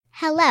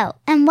Hello,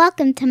 and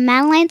welcome to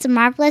Madeline's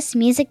Marvelous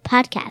Music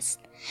Podcast.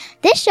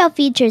 This show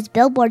features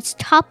Billboard's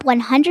top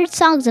 100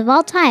 songs of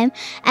all time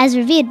as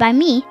reviewed by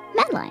me,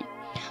 Madeline.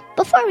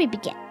 Before we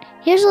begin,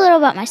 here's a little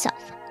about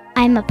myself.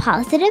 I'm a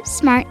positive,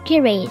 smart,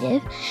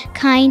 creative,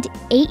 kind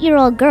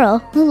 8-year-old girl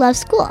who loves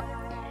school.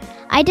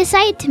 I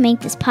decided to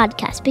make this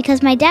podcast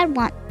because my dad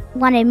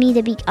wanted me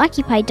to be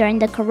occupied during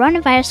the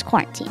coronavirus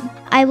quarantine.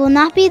 I will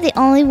not be the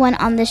only one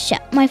on this show.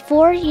 My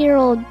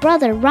 4-year-old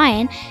brother,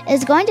 Ryan,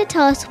 is going to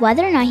tell us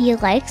whether or not he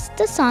likes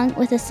the song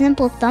with a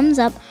simple thumbs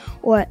up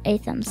or a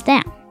thumbs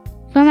down.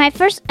 For my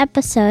first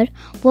episode,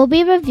 we'll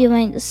be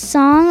reviewing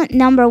song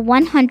number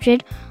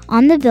 100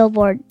 on the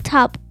Billboard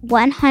Top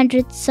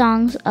 100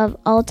 Songs of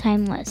All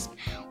Time list,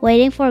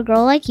 Waiting for a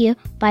Girl Like You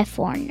by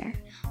Foreigner.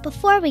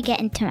 Before we get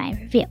into my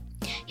review,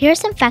 here are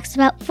some facts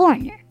about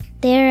Foreigner.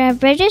 They are a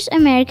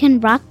British-American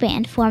rock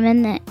band formed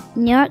in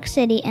New York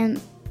City and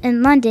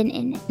London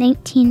in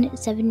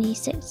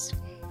 1976.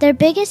 Their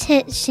biggest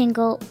hit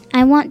single,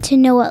 I Want to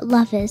Know What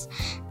Love Is,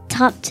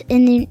 topped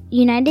in the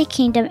United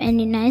Kingdom and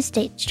United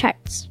States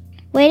charts.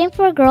 Waiting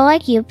for a Girl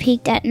Like You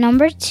peaked at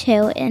number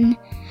 2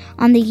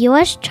 on the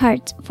U.S.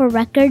 charts for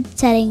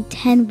record-setting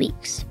 10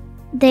 weeks.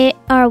 They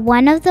are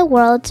one of the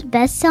world's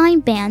best-selling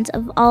bands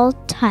of all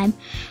time,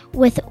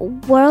 with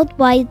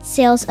worldwide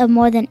sales of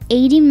more than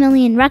 80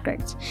 million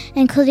records,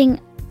 including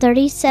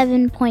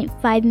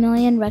 37.5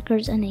 million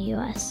records in the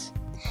U.S.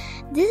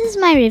 This is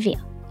my review.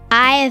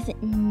 I have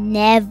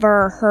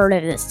never heard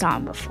of this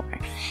song before.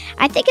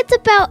 I think it's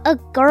about a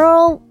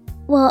boy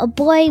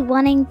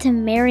wanting to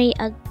marry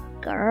a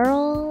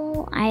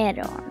girl. I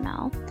don't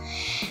know.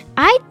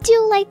 I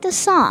do like the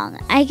song.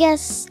 I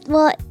guess,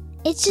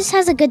 it just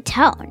has a good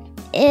tone.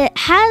 It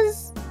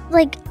has,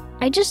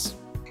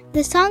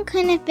 the song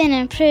couldn't have been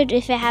improved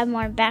if it had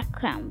more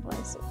background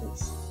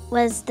voices.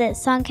 Was the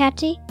song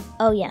catchy?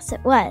 Oh, yes,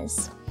 it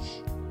was.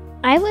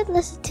 I would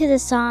listen to the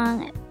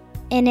song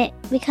in it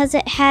because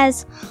it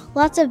has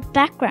lots of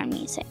background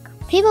music.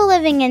 People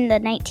living in the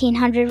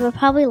 1900s would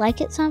probably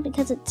like it song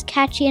because it's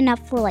catchy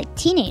enough for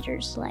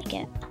teenagers to like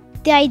it.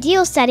 The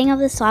ideal setting of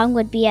the song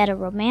would be at a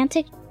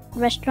romantic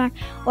restaurant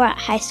or a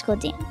high school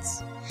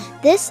dance.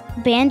 This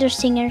band or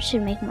singer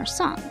should make more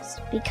songs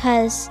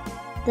because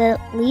the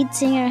lead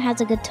singer has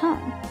a good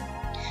tone.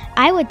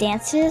 I would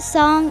dance to this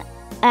song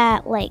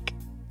at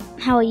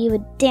how you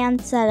would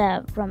dance at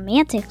a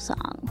romantic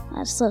song,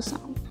 a slow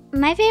song.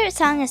 My favorite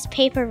song is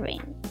Paper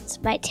Rings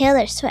by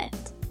Taylor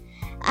Swift.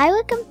 I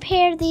would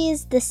compare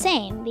these the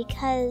same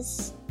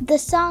because the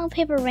song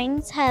Paper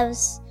Rings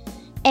has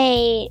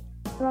a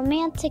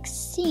romantic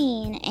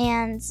scene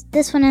and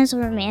this one has a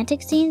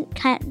romantic scene,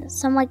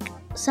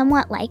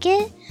 somewhat like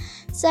it.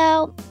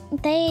 So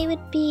they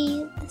would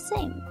be the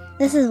same.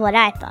 This is what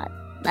I thought.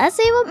 Let's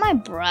see what my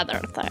brother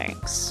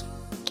thinks.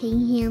 Can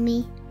you hear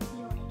me? Do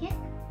you like it?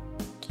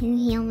 Can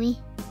you hear me?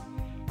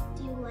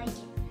 Do you like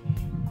it?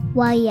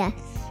 Well, yes.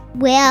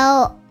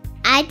 Well,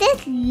 I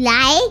just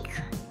I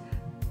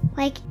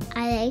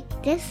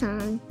like this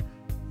song.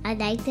 I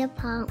like the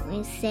part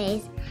where it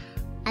says,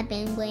 I've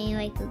been waiting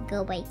like a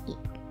girl like you.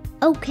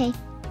 Okay,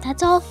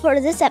 that's all for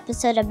this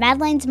episode of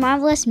Madeline's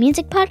Marvelous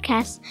Music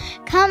Podcast.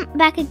 Come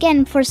back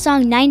again for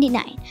song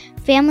 99,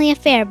 Family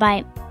Affair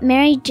by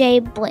Mary J.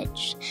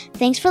 Blige.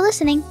 Thanks for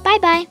listening.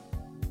 Bye-bye.